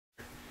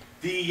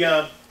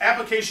The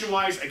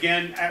application-wise,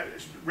 again,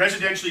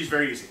 residentially is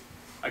very easy.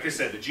 Like I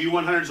said, the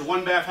G100 is a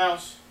 1-bath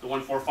house, the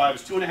 145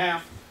 is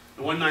 2.5,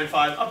 the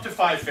 195 up to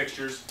 5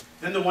 fixtures,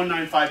 then the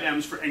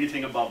 195Ms for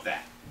anything above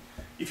that.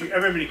 If you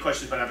ever have any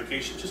questions about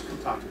application, just come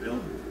talk to Bill.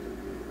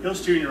 He'll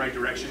steer you in the right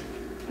direction,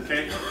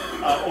 okay?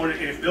 Or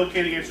if Bill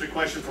can't answer a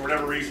question for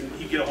whatever reason,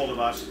 he can get a hold of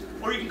us,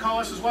 or you can call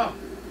us as well.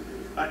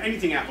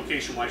 Anything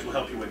application-wise will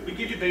help you with. We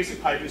give you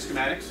basic piping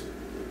schematics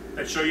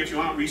that show you if you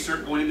want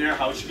recirc going in there,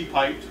 how it should be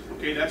piped.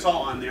 Okay, that's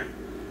all on there.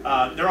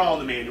 They're all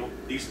in the manual,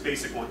 these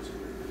basic ones.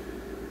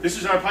 This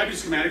is our piping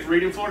schematic for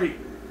radiant floor heat.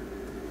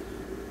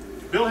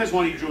 Bill has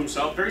one he drew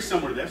himself, very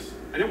similar to this,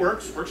 and it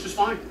works just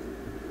fine.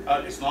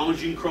 As long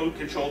as you can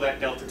control that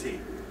delta T.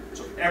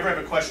 So if you ever have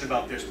a question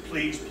about this,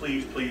 please,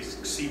 please, please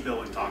see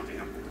Bill and talk to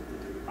him.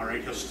 All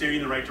right, he'll steer you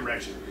in the right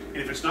direction. And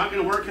if it's not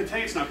going to work, he'll tell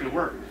you it's not going to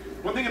work.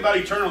 One thing about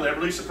Eternal that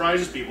really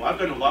surprises people, I've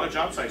done a lot of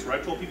job sites where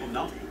I've told people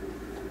no.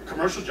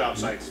 Commercial job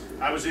sites.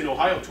 I was in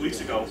Ohio 2 weeks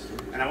ago,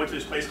 and I went to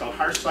this place called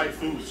Hearthside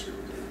Foods.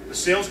 The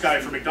sales guy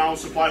for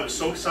McDonald's Supply was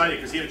so excited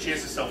because he had a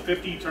chance to sell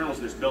 50 Eternals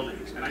in this building.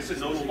 And I said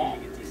no to them all.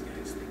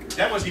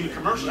 That wasn't even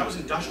commercial, that was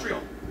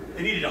industrial.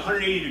 They needed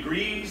 180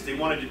 degrees. They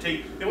wanted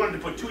to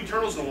put 2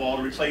 Eternals in the wall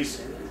to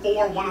replace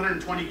 4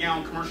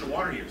 120-gallon commercial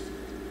water heaters.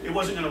 It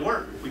wasn't going to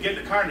work. We get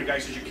in the car and the guy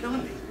says, "You're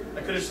killing me.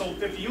 I could have sold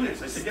 50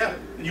 units." I said, "Yeah,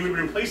 and you would have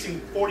been replacing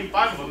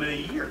 45 of them in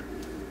a year."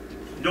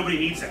 Nobody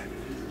needs that.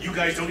 You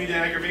guys don't need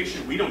that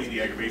aggravation. We don't need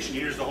the aggravation.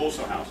 Neither does the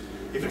wholesale house.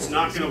 If it's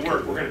not going to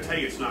work, we're going to tell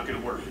you it's not going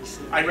to work.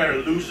 I'd rather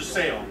lose the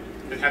sale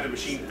than have the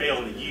machine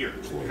fail in a year.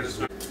 Because it's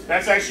not.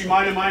 That's actually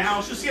mine in my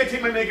house. You'll see I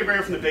take my mega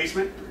barrier from the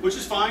basement, which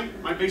is fine.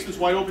 My basement's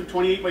wide open,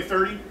 28 by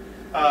 30.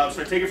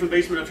 So I take it from the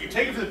basement. If you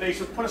take it from the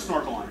basement, put a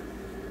snorkel on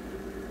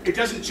it. It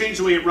doesn't change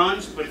the way it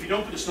runs, but if you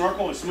don't put the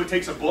snorkel and someone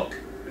takes a book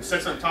and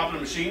sets on top of the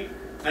machine,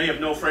 now you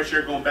have no fresh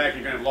air going back.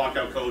 You're going to have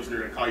lockout codes, and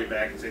they're going to call you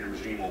back and say the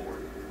machine won't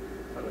work.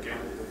 Okay.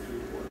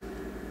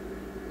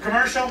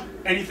 Commercial,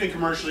 anything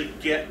commercially,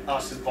 get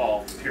us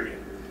involved, period.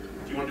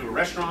 If you want to do a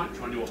restaurant, if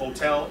you want to do a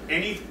hotel,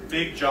 any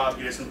big job,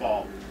 get us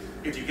involved.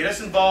 If you get us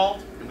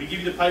involved and we give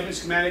you the piping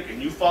schematic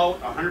and you follow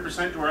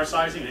 100% to our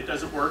sizing and it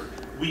doesn't work,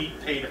 we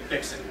pay to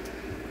fix it.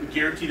 We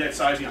guarantee that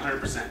sizing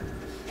 100%.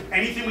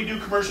 Anything we do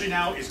commercially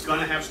now is going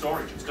to have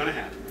storage. It's going to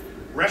have.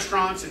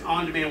 Restaurants and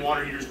on-demand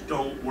water heaters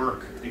don't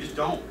work. They just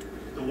don't.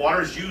 The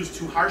water is used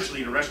too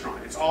harshly in a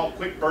restaurant. It's all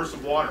quick bursts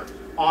of water,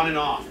 on and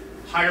off.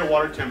 Higher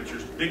water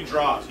temperatures, big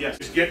draws, yes.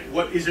 Just get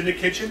what is in the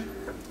kitchen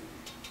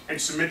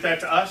and submit that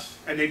to us,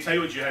 and they tell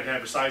you what you had to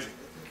have for sizing.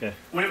 Okay.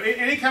 When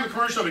any kind of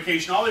commercial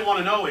application, all they want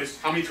to know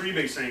is how many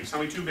 3-base sinks, how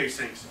many 2-base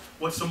sinks,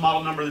 what's the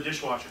model number of the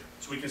dishwasher,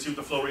 so we can see what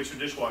the flow rates for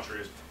the dishwasher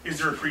is. Is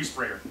there a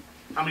pre-sprayer?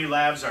 How many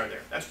labs are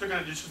there? That's what they're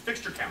going to do, just a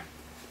fixture count.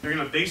 They're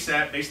going to base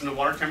that based on the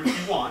water temperature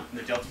you want and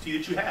the delta T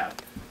that you have.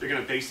 They're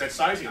going to base that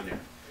sizing on there.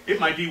 It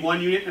might be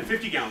 1 unit in a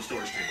 50-gallon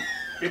storage tank.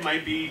 It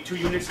might be 2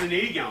 units in an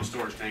 80-gallon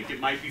storage tank.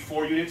 It might be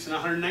 4 units in a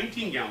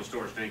 119-gallon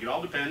storage tank. It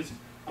all depends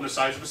on the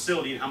size of the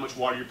facility and how much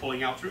water you're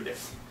pulling out through there.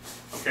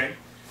 Okay?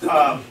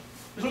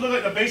 This will look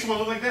like, the basic one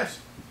will look like this.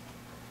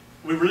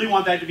 We really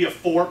want that to be a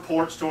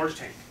 4-port storage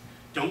tank.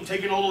 Don't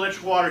take an old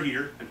electric water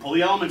heater and pull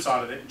the elements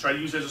out of it and try to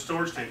use it as a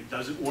storage tank. It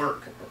doesn't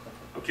work.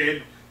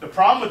 Okay? The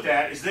problem with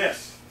that is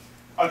this.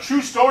 A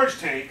true storage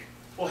tank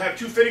will have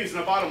 2 fittings in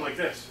the bottom like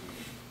this.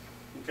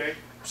 Okay?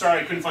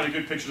 Sorry, I couldn't find a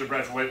good picture of the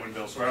Bradford White one,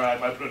 Bill, so I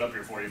put it up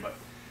here for you. But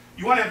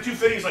you want to have 2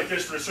 fittings like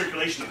this for the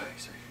circulation of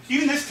it.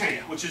 Even this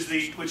tank, which is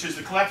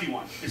the collecting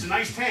one, is a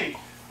nice tank,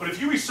 but if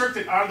you recirculate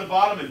it out of the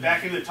bottom and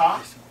back into the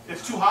top,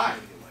 it's too high.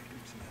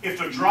 If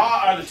the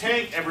draw out of the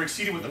tank ever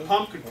exceeded what the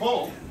pump could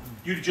pull,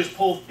 you'd just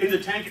pull in the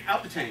tank and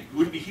out the tank. You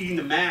wouldn't be heating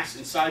the mass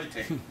inside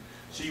the tank.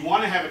 So you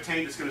want to have a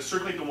tank that's going to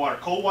circulate the water.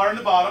 Cold water in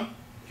the bottom,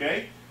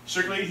 okay?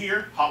 Circulate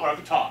here, hot water at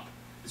the top.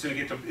 It's going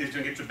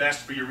to get the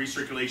best for your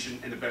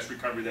recirculation and the best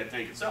recovery of that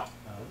tank itself.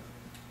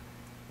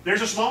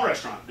 There's a small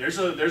restaurant. There's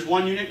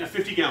 1 unit in a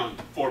 50-gallon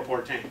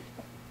 4-port tank.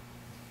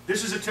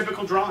 This is a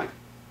typical drawing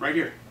right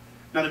here.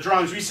 Now the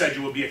drawings we said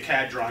you will be a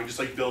CAD drawing, just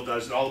like Bill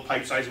does. All the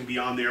pipe size will be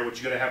on there, what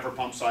you got to have for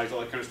pump size, all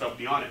that kind of stuff will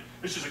be on it.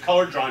 This is a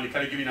colored drawing to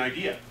kind of give you an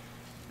idea.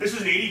 This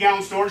is an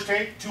 80-gallon storage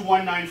tank, 2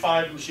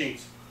 195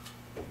 machines.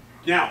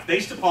 Now,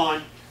 based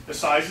upon the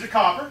size of the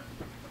copper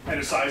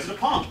and the size of the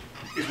pump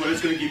is what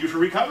it's going to give you for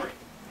recovery.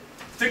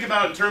 Think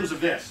about it in terms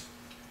of this.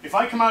 If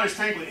I come out of this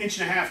tank with 1.5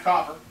 inch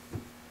copper,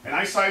 and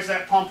I size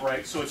that pump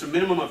right, so it's a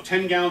minimum of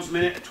 10 gallons a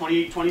minute at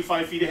 28,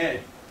 25 feet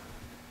ahead.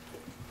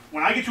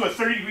 When I get to a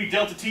 30-degree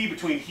delta T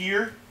between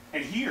here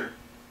and here,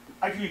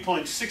 I could be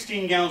pulling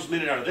 16 gallons a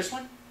minute out of this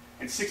one,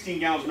 and 16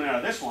 gallons a minute out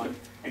of this one,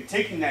 and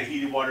taking that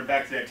heated water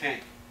back to that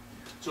tank.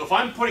 So if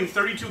I'm putting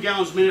 32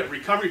 gallons a minute of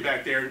recovery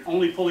back there, and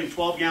only pulling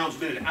 12 gallons a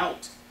minute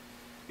out,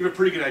 you have a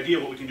pretty good idea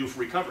of what we can do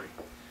for recovery.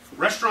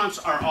 Restaurants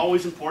are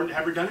always important to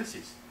have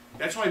redundancies.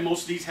 That's why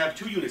most of these have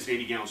 2 units in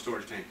 80-gallon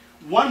storage tank.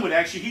 One would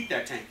actually heat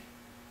that tank.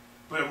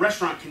 But a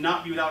restaurant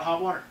cannot be without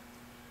hot water.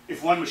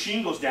 If one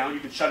machine goes down, you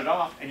can shut it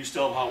off and you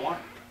still have hot water.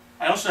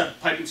 I also have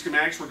piping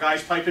schematics where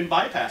guys pipe in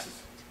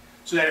bypasses.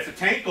 So that if the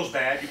tank goes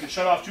bad, you can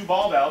shut off 2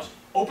 ball valves,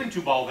 open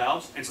tube ball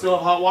valves and still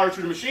have hot water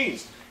through the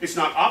machines. It's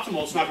not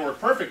optimal, it's not going to work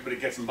perfect, but it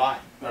gets them by.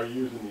 Are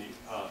you using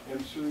the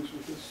M-series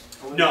with this?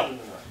 No.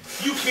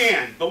 You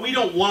can, but we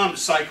don't want them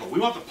to cycle. We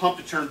want the pump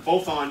to turn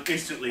both on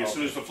instantly as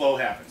soon as the flow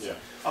happens. Yeah.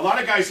 A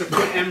lot of guys have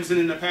put M's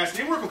in the past,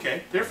 and they work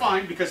okay. They're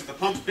fine, because if the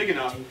pump's big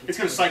enough, it's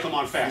going to cycle them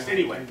on fast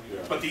anyway.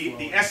 Yeah. But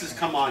the S's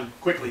come on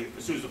quickly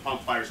as soon as the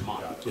pump fires them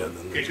on. Yeah, Okay,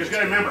 because you got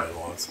to remember,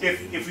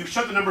 if you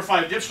shut the number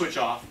 5 dip switch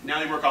off, now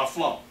they work off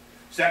flow.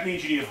 So that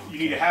means you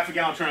need a half a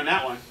gallon turn on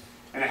that one,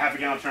 and a half a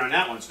gallon turn on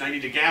that one. So now you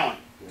need a gallon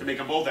to make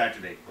them both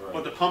activate. Right.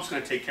 But the pump's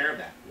going to take care of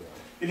that. Yeah.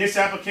 In this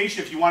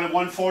application, if you wanted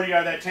 140 out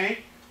of that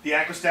tank, the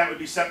Aquastat would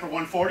be set for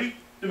 140,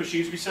 the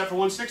machines would be set for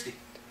 160.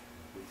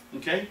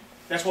 Okay?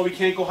 That's why we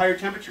can't go higher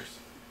temperatures.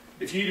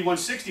 If you need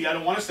 160, I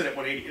don't want to set at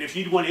 180. And if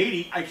you need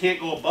 180, I can't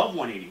go above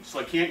 180. So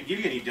I can't give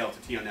you any delta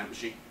T on that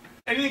machine.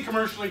 Anything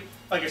commercially,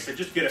 like I said,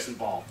 just get us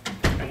involved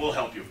and we'll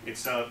help you.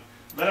 It's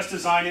let us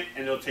design it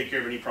and it'll take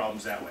care of any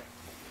problems that way.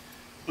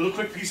 Little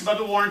quick piece about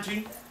the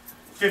warranty.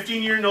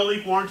 15-year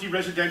no-leak warranty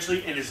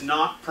residentially and is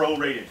not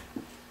prorated.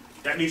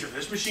 That means if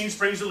this machine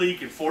springs a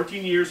leak in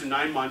 14 years and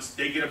 9 months,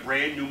 they get a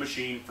brand new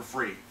machine for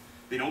free.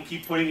 They don't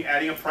keep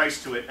adding a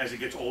price to it as it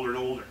gets older and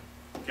older.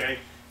 Okay?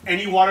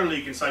 Any water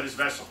leak inside this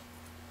vessel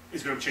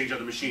is going to change out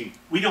the machine.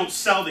 We don't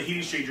sell the heat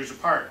exchangers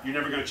apart. You're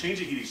never going to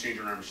change a heat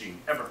exchanger in our machine,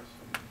 ever.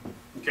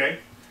 Okay?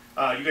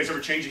 You guys ever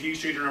change a heat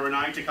exchanger in a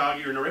Rinnai,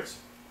 Takagi, or Noritz?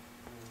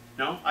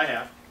 No? I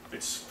have.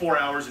 It's 4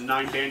 hours and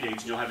 9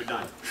 band-aids and you'll have it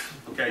done.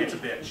 Okay? It's a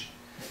bitch.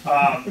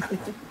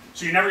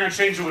 So you're never going to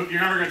change. You're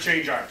never going to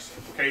change ours.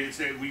 Okay? If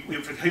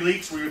it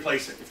leaks, we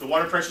replace it. If the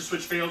water pressure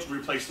switch fails, we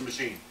replace the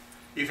machine.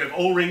 If you have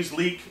O-rings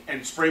leak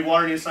and spray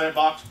water inside a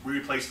box, we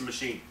replace the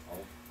machine.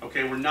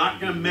 Okay? We're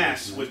not going to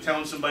mess with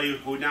telling somebody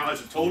who now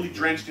has it totally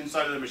drenched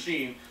inside of the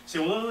machine, say,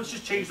 well, let's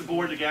just change the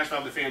board, the gas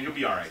valve, the fan, you'll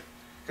be all right.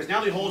 Because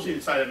now the holes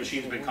inside of that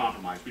machine have been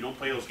compromised. We don't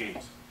play those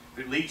games. If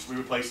it leaks, we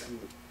replace it.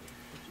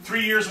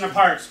 3 years in the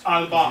parts,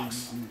 out of the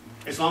box.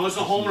 As long as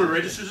the homeowner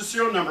registers a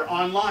serial number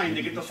online,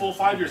 they get the full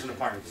 5 years in the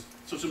parts.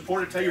 So it's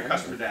important to tell your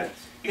customer that.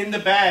 In the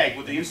bag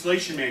with the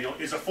installation manual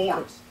is a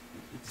form.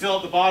 Fill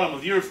out the bottom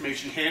with your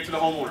information, hand it to the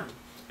homeowner.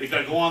 They've got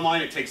to go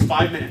online, it takes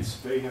 5 minutes.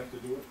 They have to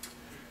do it?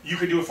 You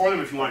can do it for them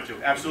if you want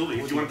to, absolutely.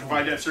 If you want to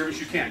provide that service,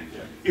 you can.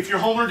 If your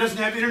homeowner doesn't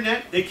have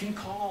internet, they can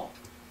call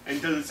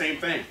and do the same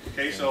thing.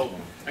 Okay, so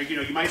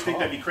you might think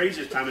that'd be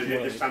crazy in our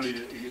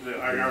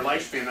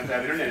lifespan not to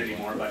have internet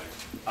anymore, but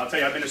I'll tell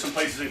you, I've been to some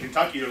places in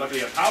Kentucky that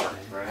luckily have power,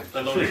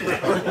 let alone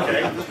internet.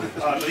 Okay,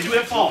 but they do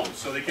have phones,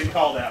 so they can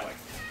call that way.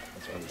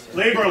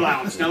 Labor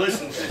allowance. Now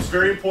listen, it's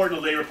very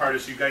important the labor part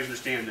is so you guys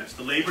understand this.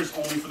 The labor is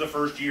only for the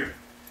first year,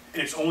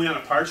 and it's only on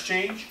a parts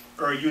change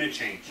or a unit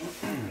change.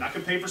 You're not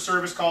going to pay for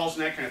service calls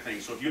and that kind of thing.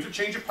 So if you have to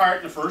change a part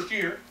in the first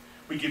year,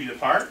 we give you the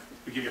part,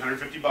 we give you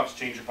 $150 to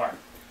change the part.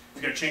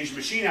 If you got to change the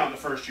machine out in the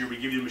first year, we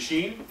give you the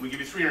machine, we give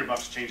you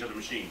 $300 to change out the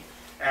machine.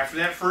 After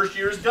that first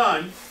year is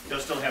done, they'll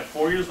still have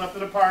 4 years left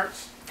in the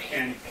parts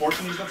and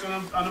 14 years left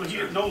on the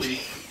heated no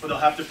leak, but they'll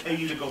have to pay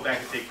you to go back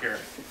and take care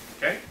of it.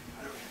 Okay?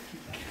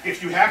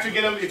 If you have to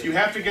get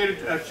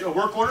a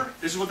work order,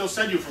 this is what they'll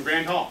send you from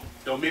Grand Hall.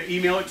 They'll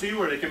email it to you,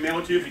 or they can mail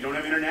it to you if you don't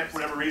have internet for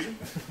whatever reason.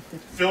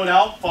 Fill it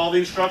out, follow the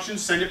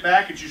instructions, send it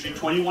back. It's usually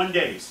 21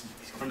 days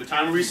from the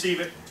time we receive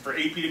it for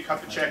AP to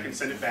cut the check and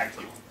send it back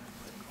to you.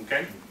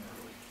 Okay?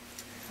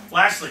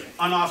 Lastly,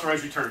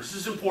 unauthorized returns.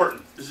 This is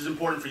important. This is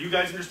important for you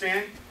guys to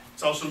understand.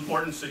 It's also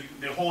important so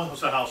the whole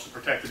house is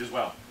protected as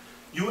well.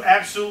 You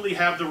absolutely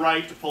have the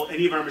right to pull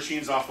any of our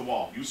machines off the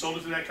wall. You sold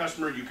it to that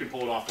customer, you can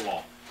pull it off the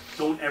wall.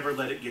 Don't ever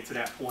let it get to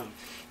that point.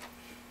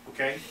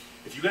 Okay?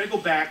 If you got to go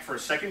back for a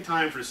second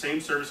time for the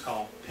same service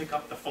call, pick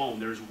up the phone.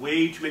 There's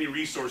way too many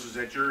resources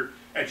at your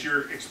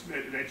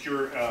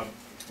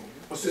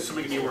what's this?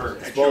 Somebody give me a word.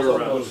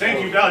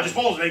 Thank you,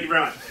 disposal. Thank you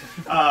very much.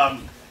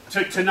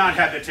 To not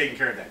have that taken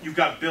care of that. You've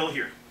got Bill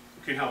here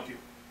who can help you.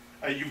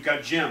 You've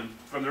got Jim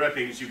from the rep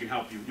agency who can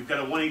help you. You've got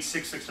a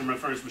 1866 number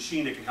furnace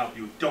machine that can help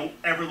you. Don't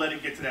ever let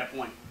it get to that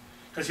point.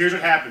 Because here's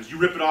what happens. You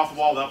rip it off the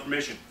wall without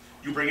permission.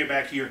 You bring it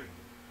back here.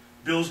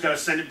 Bill's got to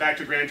send it back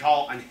to Grand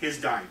Hall on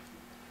his dime.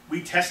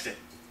 We test it.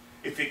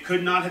 If it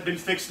could not have been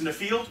fixed in the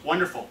field,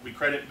 wonderful. We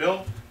credit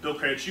Bill. Bill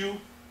credits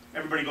you.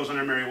 Everybody goes on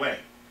their merry way.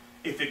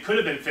 If it could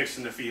have been fixed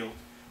in the field,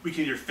 we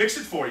can either fix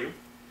it for you,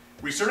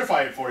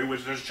 recertify it for you,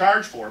 which there's a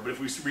charge for, but if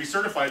we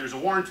recertify, there's a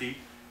warranty,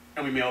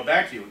 and we mail it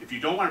back to you. If you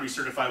don't want to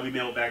recertify, we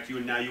mail it back to you,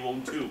 and now you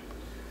own 2.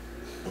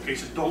 Okay,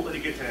 so don't let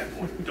it get to that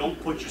point. Don't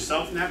put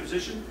yourself in that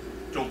position.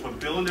 Don't put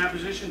Bill in that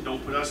position.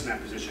 Don't put us in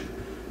that position.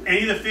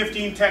 Any of the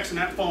 15 techs in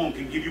that phone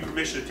can give you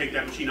permission to take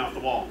that machine off the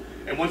wall.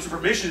 And once the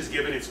permission is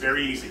given, it's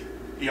very easy.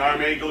 The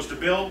RMA goes to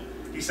Bill,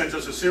 he sends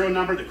us a serial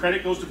number, the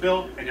credit goes to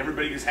Bill, and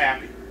everybody is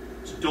happy.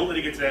 So don't let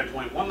it get to that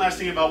point. One last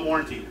thing about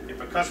warranty.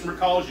 If a customer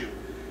calls you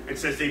and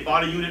says they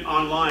bought a unit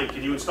online,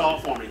 can you install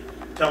it for me?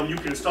 Tell them you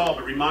can install it,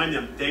 but remind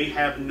them they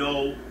have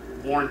no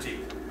warranty.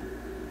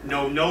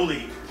 No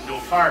leak, no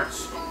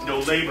parts, no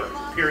labor,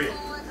 period.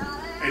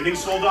 Anything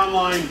sold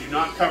online, we do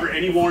not cover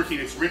any warranty.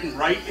 It's written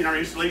right in our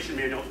installation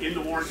manual in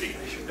the warranty.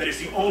 That is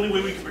the only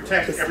way we can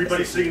protect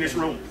everybody sitting in this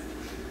room.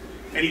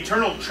 And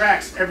Eternal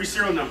tracks every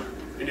serial number.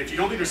 And if you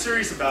don't think they're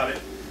serious about it,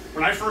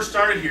 when I first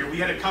started here, we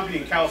had a company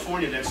in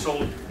California that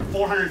sold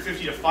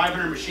 450 to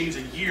 500 machines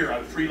a year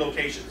out of 3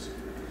 locations.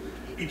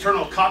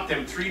 Eternal caught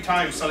them 3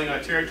 times selling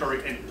out of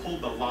territory and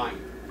pulled the line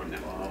from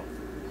them. Wow.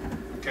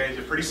 Okay,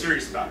 they're pretty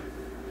serious about it.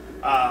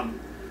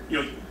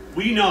 You know,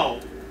 we know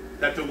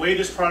that the way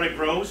this product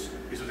grows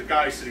is with a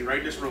guy sitting right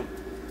in this room.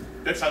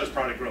 That's how this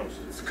product grows.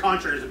 It's the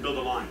contractors that build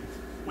the line.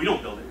 We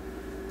don't build it.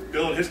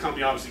 Bill and his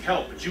company obviously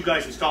help, but you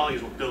guys installing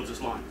is what builds this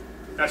line.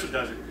 That's what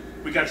does it.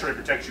 We got to try to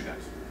protect you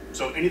guys.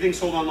 So anything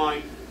sold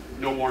online,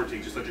 no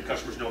warranty. Just let your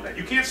customers know that.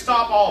 You can't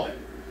stop all of it.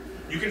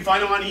 You can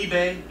find them on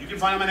eBay. You can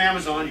find them on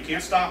Amazon. You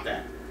can't stop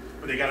that.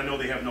 But they got to know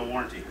they have no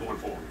warranty going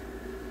forward.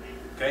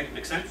 Okay,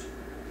 make sense?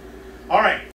 All right.